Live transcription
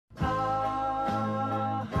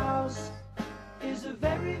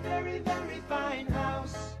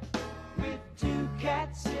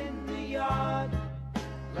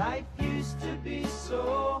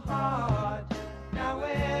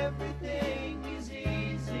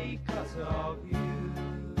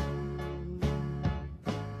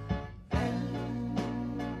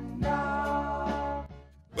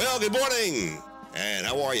good morning. And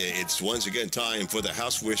how are you? It's once again time for the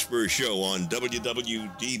House Whisperer Show on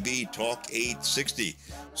WWDB Talk 860.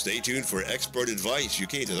 Stay tuned for expert advice. You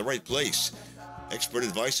came to the right place. Expert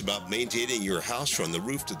advice about maintaining your house from the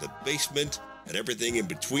roof to the basement and everything in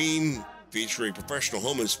between, featuring professional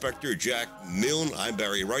home inspector Jack Milne. I'm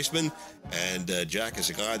Barry Reisman, and Jack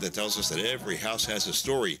is a guy that tells us that every house has a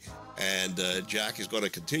story. And Jack is going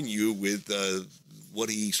to continue with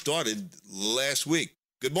what he started last week.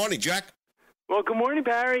 Good morning, Jack. Well, good morning,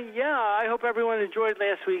 Barry. Yeah, I hope everyone enjoyed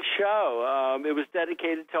last week's show. It was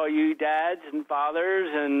dedicated to all you dads and fathers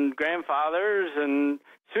and grandfathers and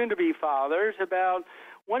soon-to-be fathers about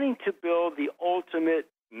wanting to build the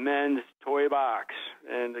ultimate men's toy box.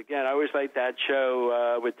 And again, I always liked that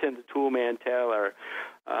show with Tim the Toolman Taylor.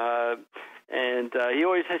 And he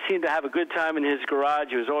always seemed to have a good time in his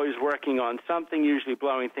garage. He was always working on something, usually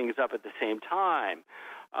blowing things up at the same time.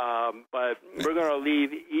 But we're going to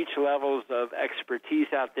leave each levels of expertise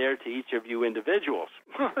out there to each of you individuals.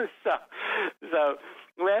 So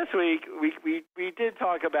last week we did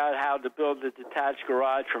talk about how to build a detached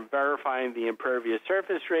garage, from verifying the impervious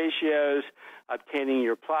surface ratios, obtaining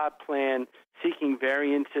your plot plan, seeking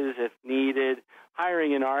variances if needed,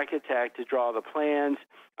 hiring an architect to draw the plans,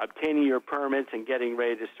 obtaining your permits, and getting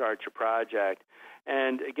ready to start your project.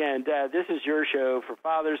 And again, Dad, this is your show for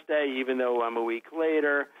Father's Day, even though I'm a week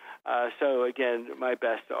later. So again, my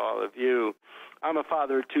best to all of you. I'm a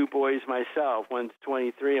father of two boys myself. One's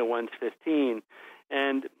 23 and one's 15.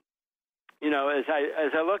 And you know, as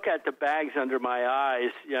I look at the bags under my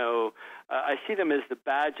eyes, you know, I see them as the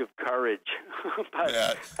badge of courage. But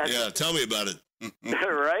yeah, tell me about it.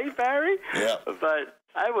 Right, Barry? Yeah. But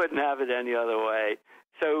I wouldn't have it any other way.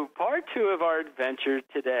 So part two of our adventure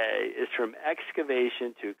today is from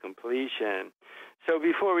excavation to completion. So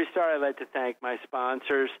before we start, I'd like to thank my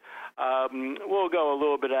sponsors. We'll go a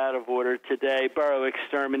little bit out of order today. Burrow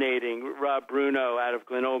Exterminating, Rob Bruno out of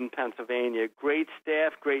Glen Olden, Pennsylvania. Great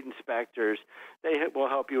staff, great inspectors. They will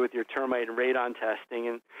help you with your termite and radon testing.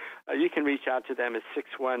 And you can reach out to them at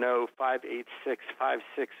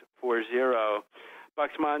 610-586-5640.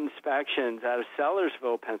 Bucksmont Inspections out of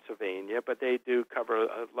Sellersville, Pennsylvania, but they do cover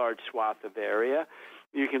a large swath of area.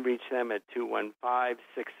 You can reach them at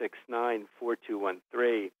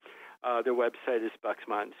 215-669-4213. Their website is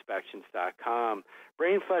bucksmontinspections.com.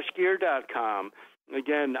 Brainfleshgear.com.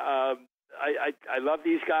 Again, I love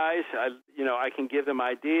these guys. I can give them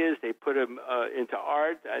ideas. They put them into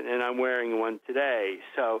art, and I'm wearing one today.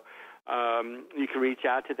 So you can reach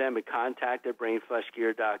out to them at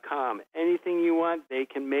contact@brainfleshgear.com. Anything you want, they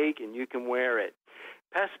can make, and you can wear it.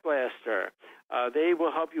 Pest Blaster, they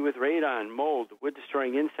will help you with radon, mold,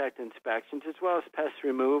 wood-destroying insect inspections, as well as pest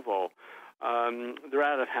removal. They're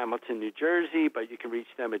out of Hamilton, New Jersey, but you can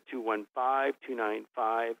reach them at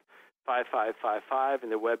 215-295-5555,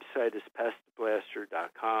 and their website is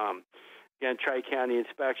pestblaster.com. Again, Tri-County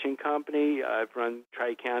Inspection Company. I've run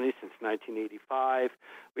Tri-County since 1985.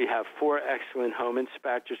 We have 4 excellent home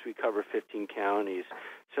inspectors. We cover 15 counties.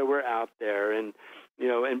 So we're out there. And, you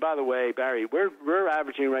know, and by the way, Barry, we're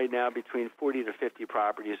averaging right now between 40 to 50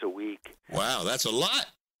 properties a week. Wow, that's a lot.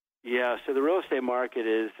 Yeah, so the real estate market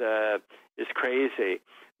is crazy.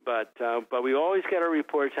 But we always get our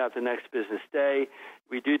reports out the next business day.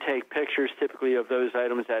 We do take pictures typically of those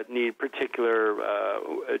items that need particular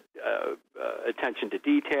attention to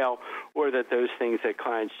detail, or that those things that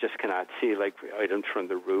clients just cannot see, like items from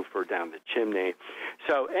the roof or down the chimney.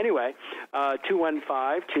 So anyway,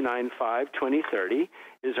 215-295-2030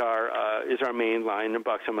 is our main line in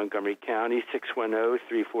Bucks and Montgomery County,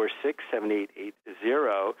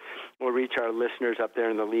 610-346-7880. We'll reach our listeners up there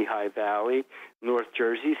in the Lehigh Valley. North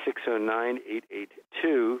Jersey,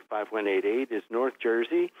 609-882-5188 is North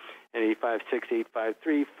Jersey, and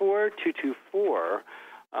 856-853-4224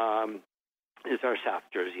 is our South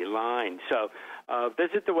Jersey line. So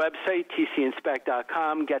visit the website,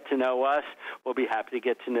 tcinspect.com, get to know us. We'll be happy to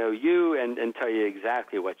get to know you and tell you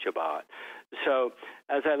exactly what you bought. So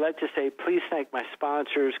as I like to say, please thank my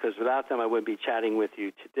sponsors, because without them I wouldn't be chatting with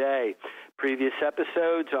you today. Previous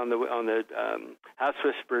episodes on the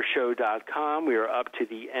housewhisperershow.com, we are up to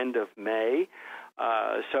the end of May.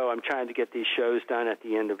 So I'm trying to get these shows done at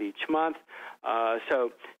the end of each month.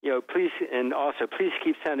 So, you know, please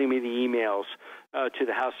keep sending me the emails to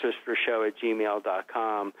the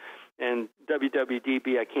housewhisperershow@gmail.com. And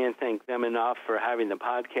WWDB, I can't thank them enough for having the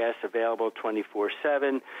podcast available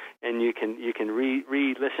 24/7, and you can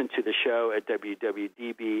re-listen to the show at www.dbam.com.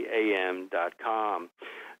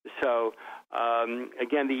 So,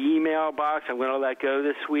 again, the email box, I'm going to let go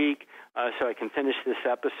this week so I can finish this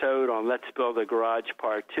episode on Let's Build a Garage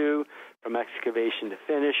Part 2, from excavation to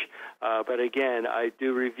finish. But again, I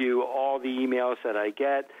do review all the emails that I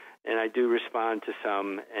get, and I do respond to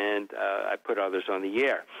some, and I put others on the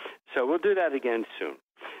air. So we'll do that again soon.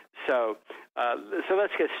 So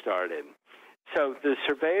let's get started. So the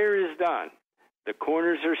surveyor is done. The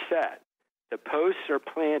corners are set. The posts are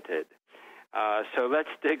planted. So let's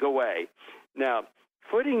dig away. Now,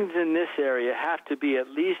 footings in this area have to be at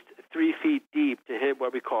least 3 feet deep to hit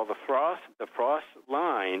what we call the frost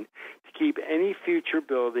line, to keep any future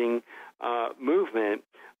building movement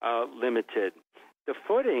limited. The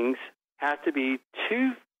footings have to be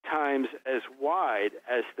 2 times as wide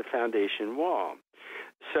as the foundation wall.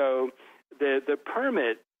 So the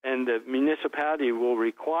permit and the municipality will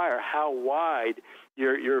require how wide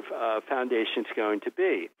your foundation is going to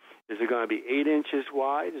be. Is it going to be 8 inches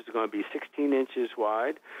wide? Is it going to be 16 inches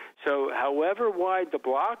wide? So however wide the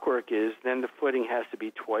blockwork is, then the footing has to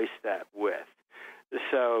be twice that width.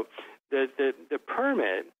 So the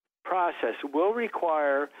permit process will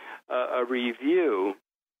require a review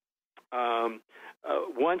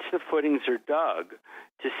once the footings are dug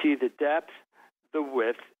to see the depth, the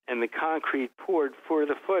width, and the concrete poured for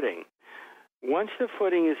the footing. Once the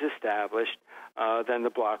footing is established, then the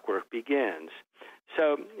blockwork begins.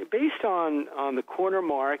 So based on the corner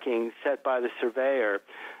markings set by the surveyor,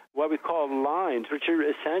 what we call lines, which are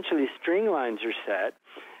essentially string lines, are set,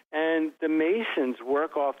 and the masons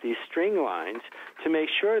work off these string lines to make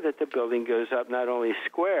sure that the building goes up not only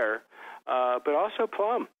square, but also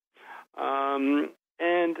plumb.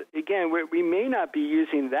 And again, we may not be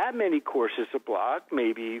using that many courses of block,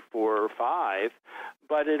 maybe 4 or 5,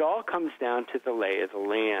 but it all comes down to the lay of the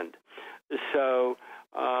land. So,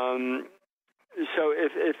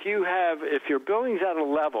 if your building's at a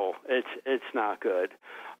level, it's not good.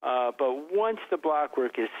 But once the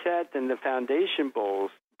blockwork is set, then the foundation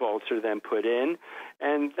bolts are then put in,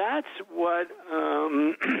 and that's what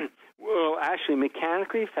will actually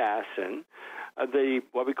mechanically fasten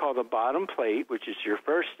what we call the bottom plate, which is your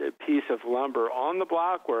first piece of lumber on the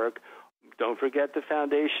blockwork. Don't forget the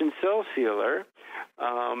foundation sill sealer,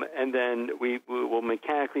 and then we will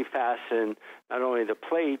mechanically fasten not only the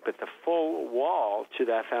plate but the full wall to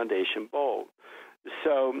that foundation bolt.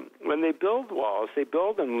 So when they build walls, they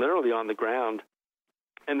build them literally on the ground,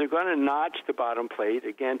 and they're going to notch the bottom plate,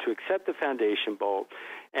 again, to accept the foundation bolt.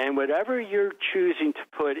 And whatever you're choosing to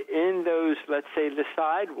put in those, let's say the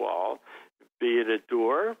side wall, be it a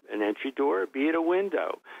door, an entry door, be it a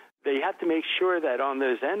window, they have to make sure that on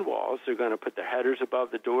those end walls, they're going to put the headers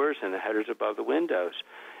above the doors and the headers above the windows.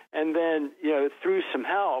 And then, through some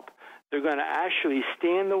help, they're going to actually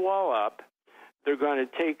stand the wall up. They're going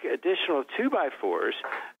to take additional 2x4s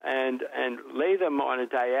and lay them on a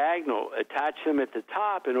diagonal, attach them at the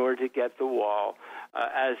top in order to get the wall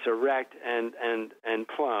as erect and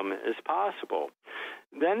plumb as possible.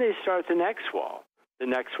 Then they start the next wall. The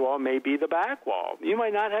next wall may be the back wall. You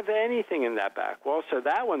might not have anything in that back wall, so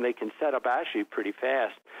that one they can set up actually pretty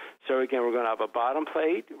fast. So again, we're going to have a bottom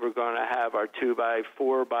plate. We're going to have our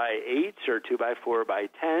 2x4x8s or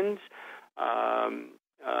 2x4x10s,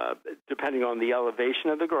 depending on the elevation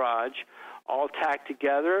of the garage, all tacked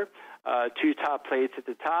together, 2 top plates at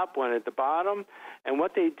the top, 1 at the bottom. And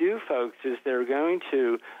what they do, folks, is they're going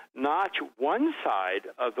to notch one side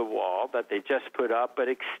of the wall that they just put up, but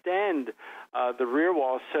extend the rear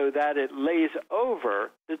wall so that it lays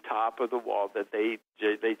over the top of the wall that they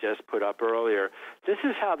just put up earlier. This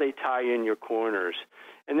is how they tie in your corners.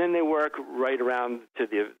 And then they work right around to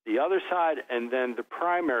the other side, and then the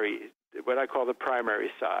primary, what I call the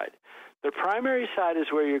primary side. The primary side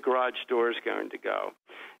is where your garage door is going to go.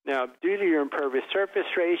 Now, due to your impervious surface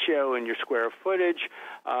ratio and your square footage,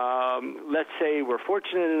 let's say we're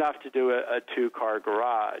fortunate enough to do a 2-car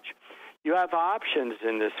garage. You have options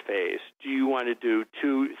in this phase. Do you want to do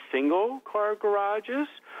 2 single-car garages,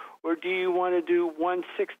 or do you want to do 1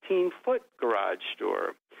 16-foot garage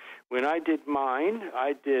door? When I did mine,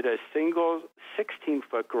 I did a single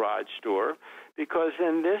 16-foot garage door, because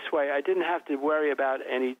in this way I didn't have to worry about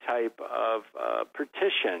any type of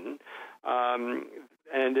partition,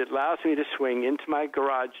 and it allows me to swing into my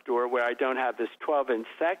garage door where I don't have this 12-inch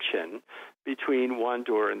section between one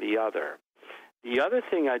door and the other. The other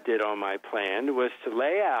thing I did on my plan was to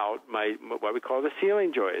lay out what we call the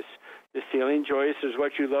ceiling joists. The ceiling joist is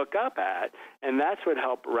what you look up at, and that's what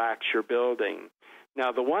helped rack your building.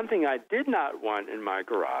 Now, the one thing I did not want in my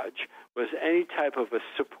garage was any type of a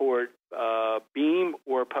support beam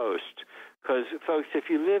or post. Because, folks, if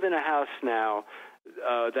you live in a house now,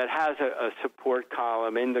 that has a support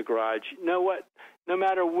column in the garage, you know what? No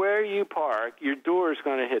matter where you park, your door is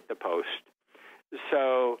going to hit the post.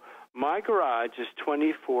 So my garage is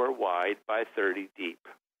 24 wide by 30 deep.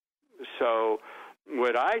 So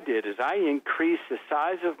what I did is I increased the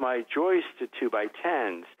size of my joist to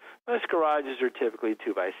 2x10s. Most garages are typically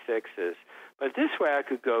 2x6s. But this way I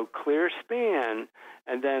could go clear span,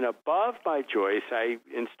 and then above my joist I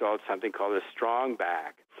installed something called a strong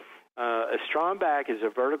back. A strong back is a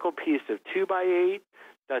vertical piece of 2x8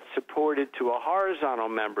 that's supported to a horizontal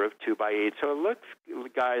member of 2x8. So it looks,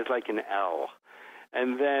 guys, like an L.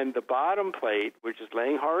 And then the bottom plate, which is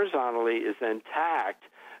laying horizontally, is then tacked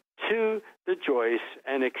to the joist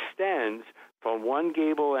and extends from one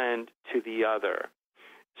gable end to the other.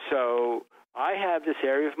 So I have this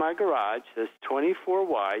area of my garage that's 24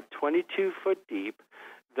 wide, 22 foot deep,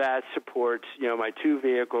 that supports, my two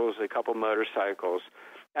vehicles, a couple motorcycles.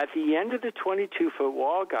 At the end of the 22-foot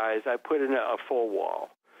wall, guys, I put in a full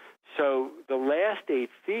wall. So the last 8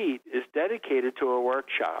 feet is dedicated to a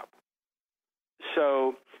workshop.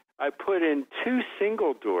 So I put in 2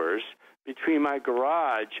 single doors between my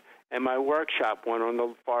garage and my workshop, one on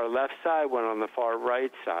the far left side, one on the far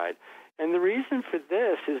right side. And the reason for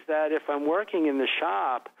this is that if I'm working in the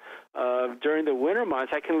shop during the winter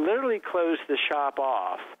months, I can literally close the shop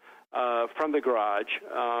off from the garage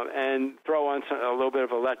and throw on a little bit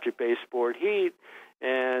of electric baseboard heat,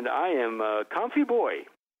 and I am a comfy boy.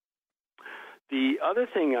 The other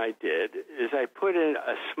thing I did is I put in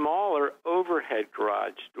a smaller overhead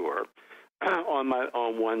garage door on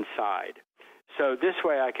one side. So this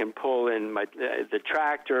way I can pull in the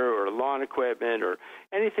tractor or lawn equipment or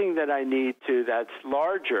anything that I need to that's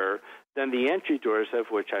larger than the entry doors of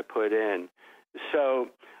which I put in. So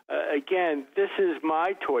again, this is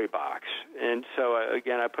my toy box. And so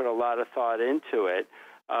again, I put a lot of thought into it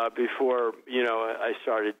before, I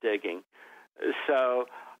started digging. So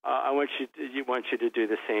I want you to do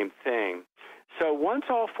the same thing. So once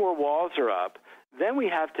all 4 walls are up, then we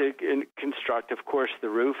have to construct, of course, the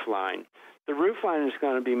roof line. The roof line is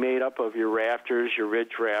going to be made up of your rafters, your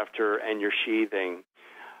ridge rafter, and your sheathing.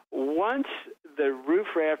 Once the ridge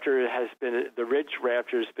rafter has been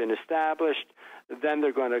established, then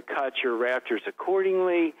they're going to cut your rafters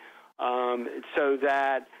accordingly so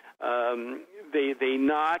that they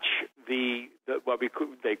notch they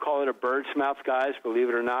call it a bird's mouth, guys, believe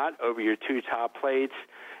it or not, over your 2 top plates.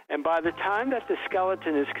 And by the time that the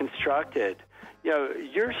skeleton is constructed,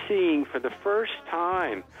 you're seeing for the first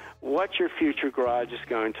time what your future garage is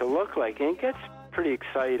going to look like, and it gets pretty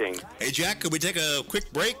exciting. Hey, Jack, could we take a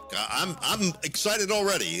quick break? I'm excited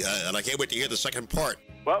already, and I can't wait to hear the second part.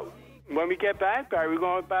 Well, when we get back, Barry, we're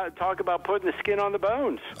going to talk about putting the skin on the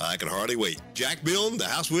bones. I can hardly wait. Jack Milne, the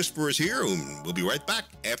House Whisperer, is here, and we'll be right back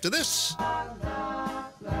after this.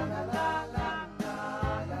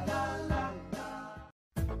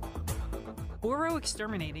 Boro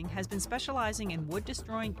Exterminating has been specializing in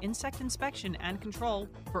wood-destroying insect inspection and control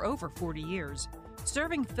for over 40 years,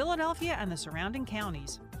 serving Philadelphia and the surrounding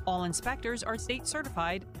counties. All inspectors are state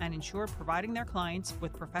certified and ensure providing their clients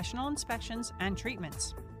with professional inspections and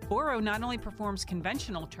treatments. Boro not only performs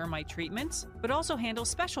conventional termite treatments, but also handles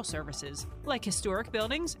special services like historic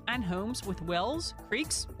buildings and homes with wells,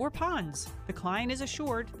 creeks, or ponds. The client is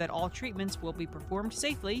assured that all treatments will be performed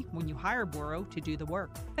safely when you hire Boro to do the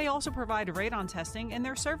work. They also provide radon testing in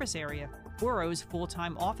their service area. Boro's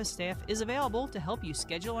full-time office staff is available to help you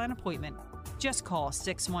schedule an appointment. Just call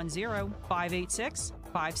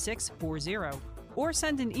 610-586-5640 or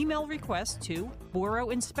send an email request to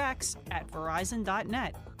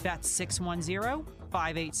boroinspects@verizon.net. That's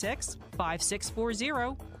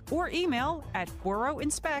 610-586-5640 or email at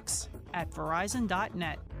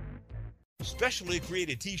boroinspects@verizon.net. Specially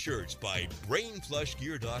created t-shirts by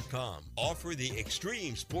BrainFlushGear.com offer the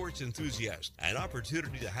extreme sports enthusiast an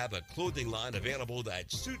opportunity to have a clothing line available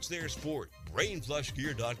that suits their sport.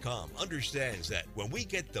 BrainFlushGear.com understands that when we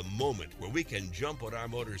get the moment where we can jump on our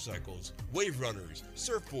motorcycles, wave runners,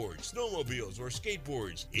 surfboards, snowmobiles, or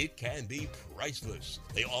skateboards, it can be priceless.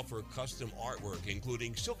 They offer custom artwork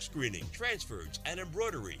including silk screening, transfers, and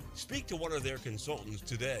embroidery. Speak to one of their consultants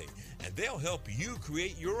today and they'll help you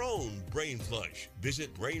create your own Brain Flush.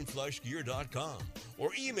 Visit BrainFlushGear.com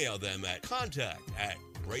or email them at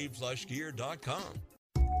contact@BrainFlushGear.com.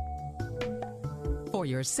 For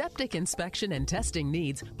your septic inspection and testing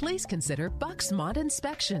needs, please consider Bucksmont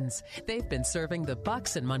Inspections. They've been serving the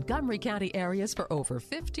Bucks and Montgomery County areas for over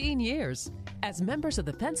 15 years. As members of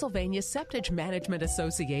the Pennsylvania Septic Management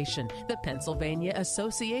Association, the Pennsylvania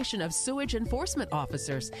Association of Sewage Enforcement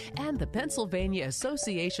Officers, and the Pennsylvania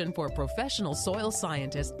Association for Professional Soil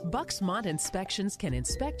Scientists, Bucksmont Inspections can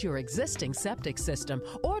inspect your existing septic system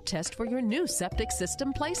or test for your new septic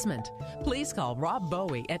system placement. Please call Rob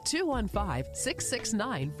Bowie at 215-669-4213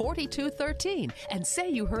 and say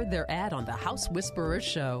you heard their ad on the House Whisperers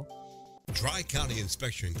show. Tri-County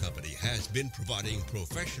Inspection Company has been providing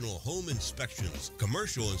professional home inspections,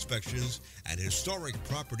 commercial inspections, and historic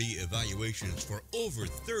property evaluations for over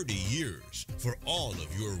 30 years. For all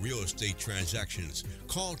of your real estate transactions,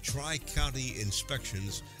 call Tri-County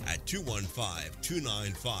Inspections at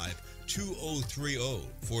 215-295-2030.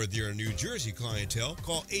 For their New Jersey clientele,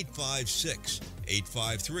 call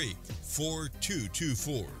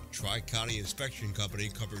 856-853-4224. Tri-County Inspection Company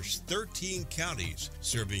covers 13 counties,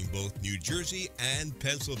 serving both New Jersey and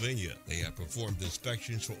Pennsylvania. They have performed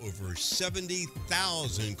inspections for over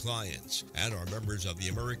 70,000 clients and are members of the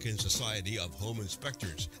American Society of Home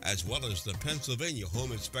Inspectors, as well as the Pennsylvania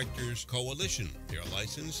Home Inspectors Coalition. They are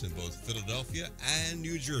licensed in both Philadelphia and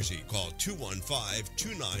New Jersey. Call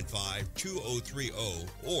 215-295-2030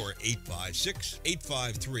 or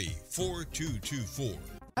 856-853-4224.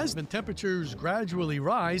 As the temperatures gradually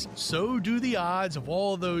rise, so do the odds of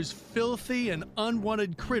all those filthy and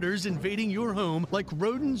unwanted critters invading your home, like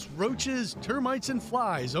rodents, roaches, termites, and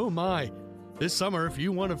flies. Oh my! This summer, if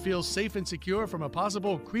you want to feel safe and secure from a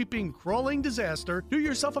possible creeping, crawling disaster, do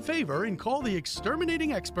yourself a favor and call the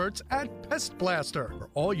exterminating experts at Pest Blaster for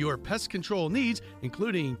all your pest control needs,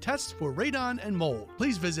 including tests for radon and mold.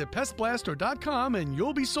 Please visit pestblaster.com and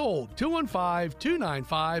you'll be sold.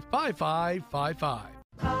 215-295-5555.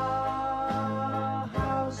 Our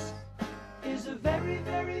house is a very,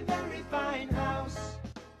 very, very fine house.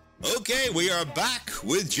 Okay, we are back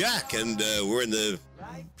with Jack, and we're in the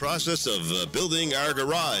process of building our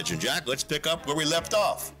garage. And Jack, let's pick up where we left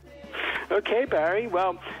off. Okay, Barry.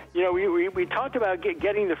 Well, you know, we talked about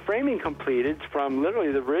getting the framing completed from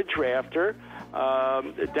literally the ridge rafter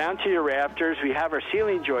down to your rafters. We have our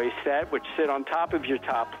ceiling joist set, which sit on top of your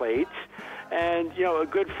top plates. And, you know, a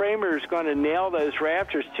good framer is going to nail those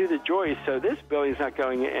rafters to the joist, so this building's not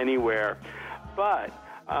going anywhere. But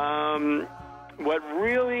what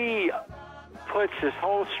really puts this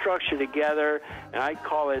whole structure together, and I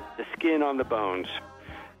call it the skin on the bones.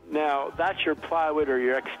 Now, that's your plywood or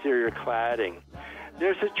your exterior cladding.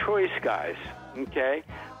 There's a choice, guys, okay?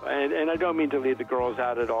 And I don't mean to leave the girls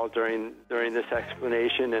out at all during this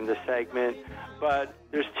explanation and this segment, but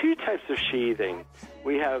there's two types of sheathing.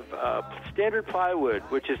 We have standard plywood,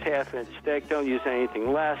 which is half-inch thick. Don't use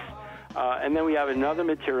anything less. And then we have another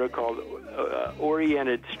material called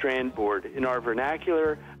oriented strand board, in our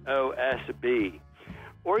vernacular, OSB.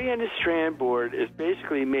 Oriented strand board is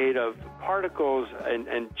basically made of particles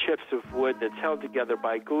and chips of wood that's held together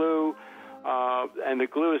by glue, and the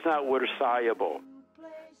glue is not water soluble.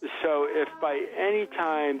 So if by any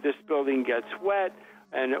time this building gets wet,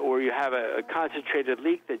 or you have a concentrated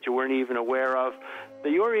leak that you weren't even aware of,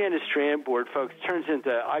 the oriented strand board, folks, turns into,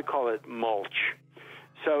 I call it, mulch.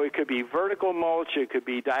 So it could be vertical mulch, it could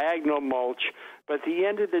be diagonal mulch, but at the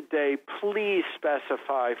end of the day, please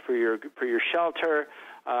specify for your shelter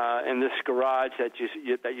in this garage that you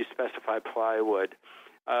specify plywood.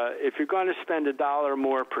 If you're going to spend $1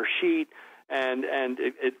 more per sheet, and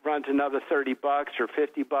it runs another $30 or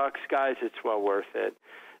 $50, guys, it's well worth it.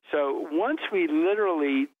 So once we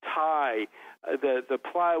literally tie the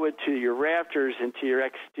plywood to your rafters and to your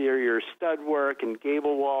exterior stud work and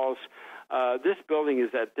gable walls, this building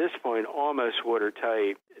is at this point almost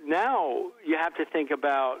watertight. Now you have to think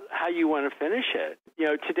about how you want to finish it. You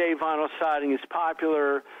know, today vinyl siding is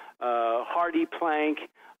popular. Hardy plank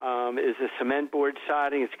is a cement board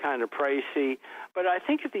siding. It's kind of pricey. But I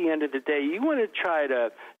think at the end of the day, you want to try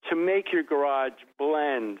to make your garage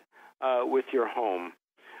blend with your home.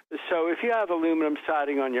 So if you have aluminum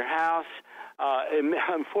siding on your house,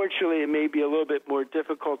 unfortunately, it may be a little bit more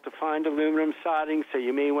difficult to find aluminum siding, so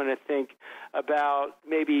you may want to think about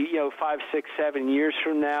maybe, 5, 6, 7 years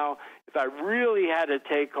from now, if I really had to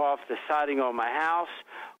take off the siding on my house,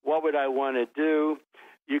 what would I want to do?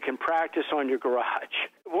 You can practice on your garage.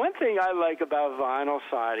 One thing I like about vinyl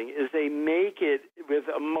siding is they make it with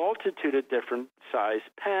a multitude of different size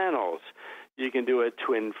panels. You can do a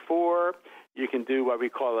twin 4. You can do what we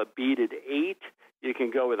call a beaded 8. You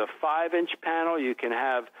can go with a 5-inch panel. You can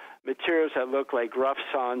have materials that look like rough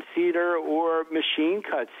sawn cedar or machine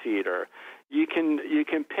cut cedar. You can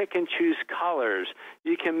pick and choose colors.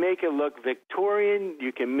 You can make it look Victorian.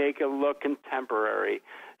 You can make it look contemporary.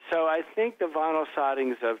 So I think the vinyl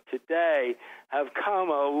sidings of today have come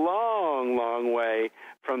a long, long way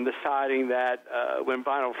from the siding that when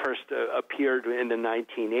vinyl first appeared in the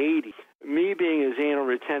 1980s. Me being as anal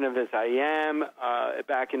retentive as I am,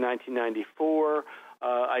 back in 1994,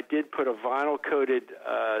 I did put a vinyl-coated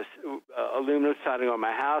aluminum siding on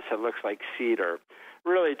my house that looks like cedar.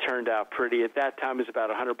 Really turned out pretty. At that time, it was about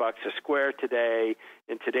 $100 a square. Today,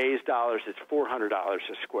 in today's dollars, it's $400 a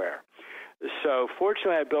square. So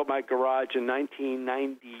fortunately, I built my garage in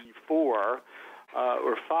 1994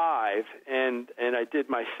 or 5, and I did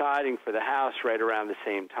my siding for the house right around the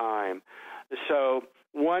same time. So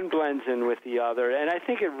one blends in with the other, and I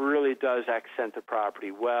think it really does accent the property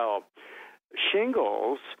well.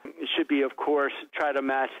 Shingles should be, of course, try to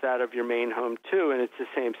match that of your main home, too, and it's the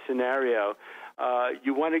same scenario.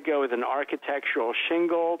 You want to go with an architectural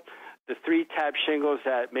shingle. The 3-tab shingles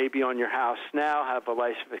that may be on your house now have a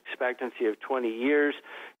life expectancy of 20 years.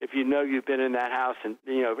 If you know you've been in that house and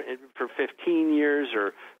for 15 years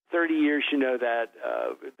or 30 years, you know that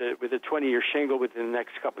with a 20-year shingle, within the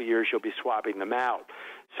next couple of years, you'll be swapping them out.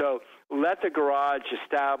 So let the garage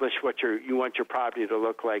establish what you want your property to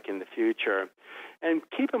look like in the future. And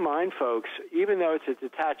keep in mind, folks, even though it's a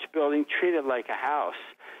detached building, treat it like a house.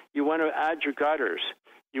 You want to add your gutters.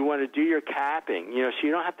 You want to do your capping, so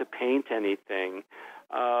you don't have to paint anything.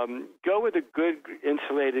 Go with a good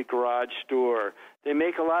insulated garage door. They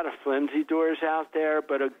make a lot of flimsy doors out there,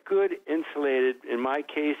 but a good insulated, in my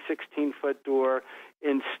case, 16-foot door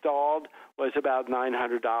installed was about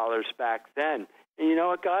 $900 back then. And you know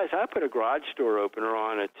what, guys? I put a garage door opener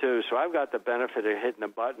on it, too, so I've got the benefit of hitting a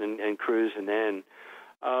button and cruising in.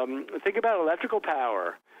 Think about electrical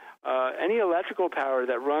power. Any electrical power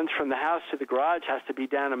that runs from the house to the garage has to be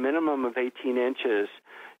down a minimum of 18 inches.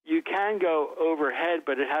 You can go overhead,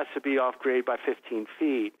 but it has to be off grade by 15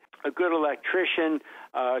 feet. A good electrician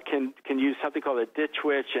can use something called a ditch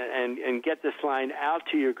witch and get this line out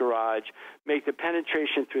to your garage, make the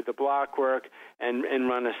penetration through the blockwork, and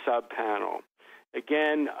run a sub-panel.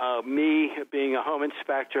 Again, me being a home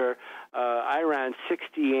inspector, I ran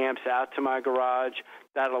 60 amps out to my garage.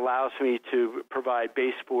 That allows me to provide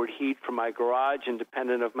baseboard heat from my garage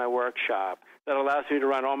independent of my workshop. That allows me to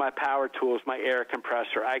run all my power tools, my air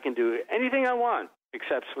compressor. I can do anything I want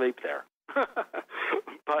except sleep there.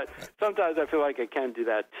 But sometimes I feel like I can do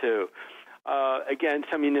that too. Again,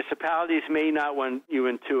 some municipalities may not want you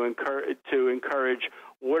to encourage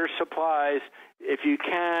water supplies. If you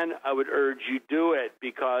can, I would urge you do it,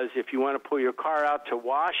 because if you want to pull your car out to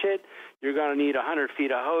wash it, you're going to need 100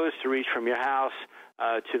 feet of hose to reach from your house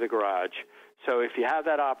to the garage. So if you have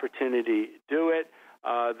that opportunity, do it.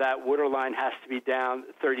 That water line has to be down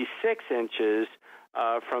 36 inches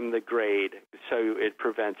from the grade, so it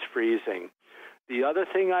prevents freezing. The other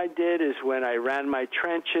thing I did is when I ran my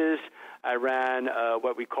trenches, I ran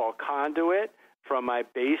what we call conduit from my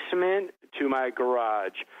basement to my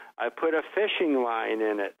garage. I put a fishing line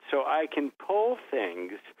in it so I can pull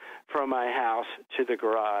things from my house to the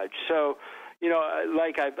garage. So,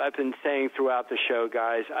 like I've been saying throughout the show,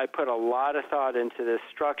 guys, I put a lot of thought into this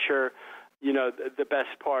structure. The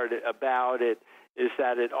best part about it is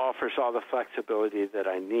that it offers all the flexibility that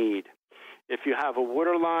I need. If you have a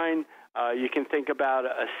water line, you can think about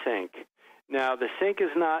a sink. Now, the sink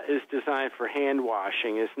is designed for hand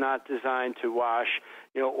washing. It's not designed to wash,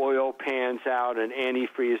 oil pans out and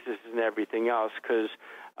antifreezes and everything else, because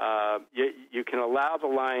you can allow the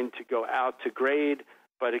line to go out to grade,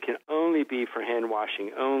 but it can only be for hand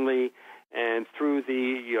washing only. And through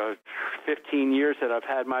the 15 years that I've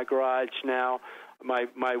had my garage now,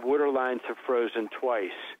 my water lines have frozen twice.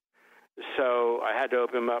 So I had to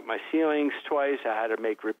open up my ceilings twice. I had to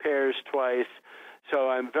make repairs twice. So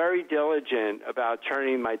I'm very diligent about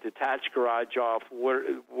turning my detached garage off,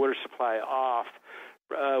 water supply off,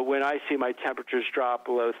 when I see my temperatures drop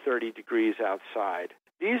below 30 degrees outside.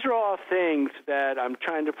 These are all things that I'm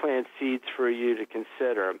trying to plant seeds for you to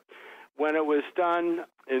consider. When it was done,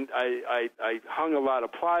 and I hung a lot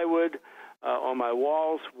of plywood on my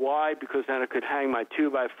walls. Why? Because then I could hang my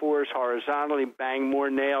 2x4s horizontally, bang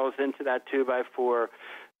more nails into that 2x4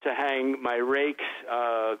 to hang my rakes,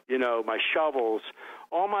 my shovels,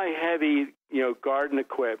 all my heavy, garden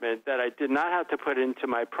equipment that I did not have to put into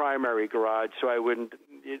my primary garage, so I wouldn't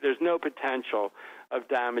there's no potential of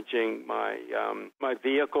damaging my my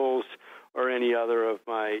vehicles or any other of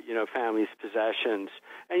my, family's possessions.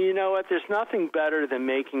 And you know what? There's nothing better than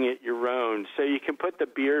making it your own. So you can put the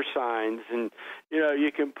beer signs and,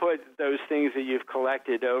 you can put those things that you've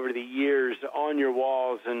collected over the years on your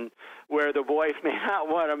walls, and where the wife may not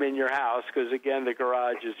want them in your house because, again, the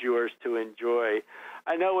garage is yours to enjoy.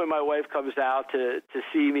 I know when my wife comes out to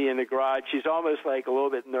see me in the garage, she's almost like a little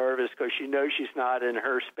bit nervous because she knows she's not in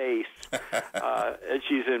her space and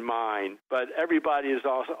she's in mine. But everybody is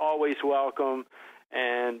also always welcome,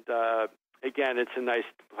 and again, it's a nice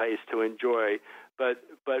place to enjoy. But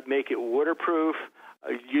make it waterproof.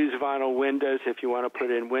 Use vinyl windows if you want to put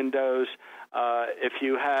in windows. If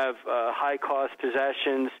you have high-cost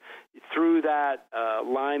possessions, through that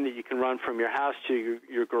line that you can run from your house to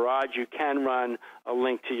your garage, you can run a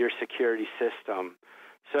link to your security system.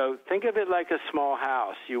 So think of it like a small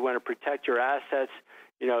house. You want to protect your assets,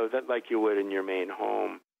 that like you would in your main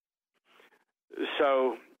home.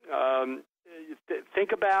 So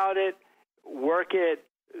think about it, work it,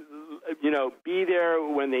 be there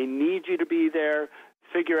when they need you to be there.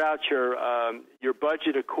 Figure out your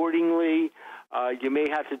budget accordingly. You may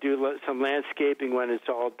have to do some landscaping when it's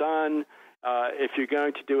all done. If you're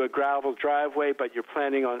going to do a gravel driveway, but you're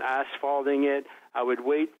planning on asphalting it, I would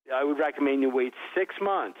recommend you wait 6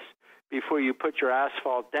 months before you put your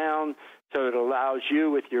asphalt down, so it allows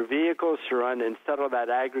you with your vehicles to run and settle that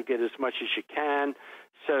aggregate as much as you can,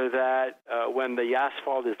 so that when the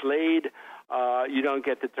asphalt is laid, you don't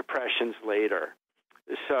get the depressions later.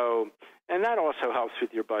 So, and that also helps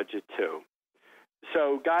with your budget too.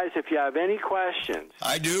 So, guys, if you have any questions.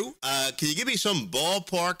 I do. Can you give me some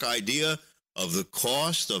ballpark idea of the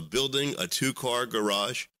cost of building a 2-car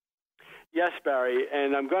garage? Yes, Barry,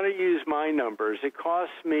 and I'm going to use my numbers. It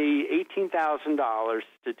cost me $18,000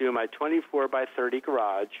 to do my 24 by 30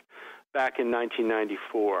 garage back in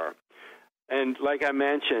 1994. And like I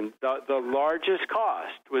mentioned, the largest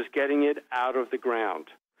cost was getting it out of the ground.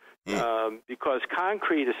 Because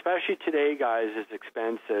concrete, especially today, guys, is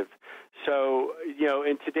expensive. So,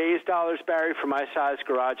 in today's dollars, Barry, for my size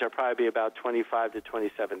garage, I'll probably be about $25,000 to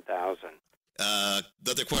 $27,000.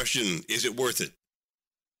 Another question: is it worth it?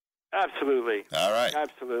 Absolutely. All right.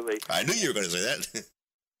 Absolutely. I knew you were going to say that.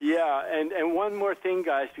 Yeah, and one more thing,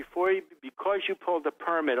 guys, because you pulled the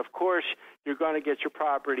permit, of course, you're going to get your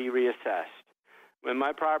property reassessed. When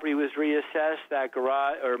my property was reassessed, that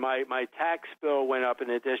garage or my tax bill went up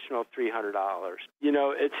an additional $300.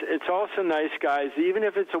 It's also nice, guys, even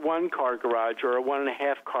if it's a 1-car garage or a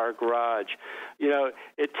 1.5-car garage,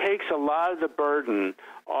 it takes a lot of the burden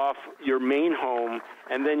off your main home,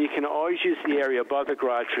 and then you can always use the area above the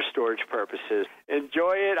garage for storage purposes.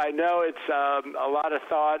 Enjoy it. I know it's a lot of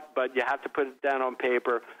thought, but you have to put it down on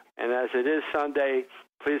paper. And as it is Sunday,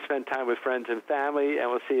 please spend time with friends and family,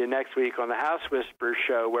 and we'll see you next week on the House Whisperers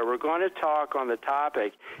Show, where we're going to talk on the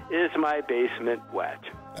topic, is my basement wet?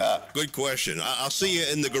 Good question. I'll see you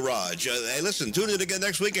in the garage. Hey, listen, tune in again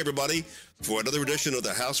next week, everybody, for another edition of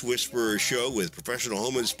the House Whisperers Show with professional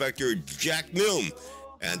home inspector Jack Milne.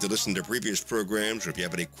 And to listen to previous programs, or if you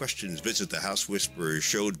have any questions, visit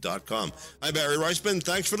thehousewhisperershow.com. I'm Barry Reisman.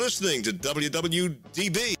 Thanks for listening to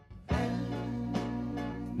WWDB.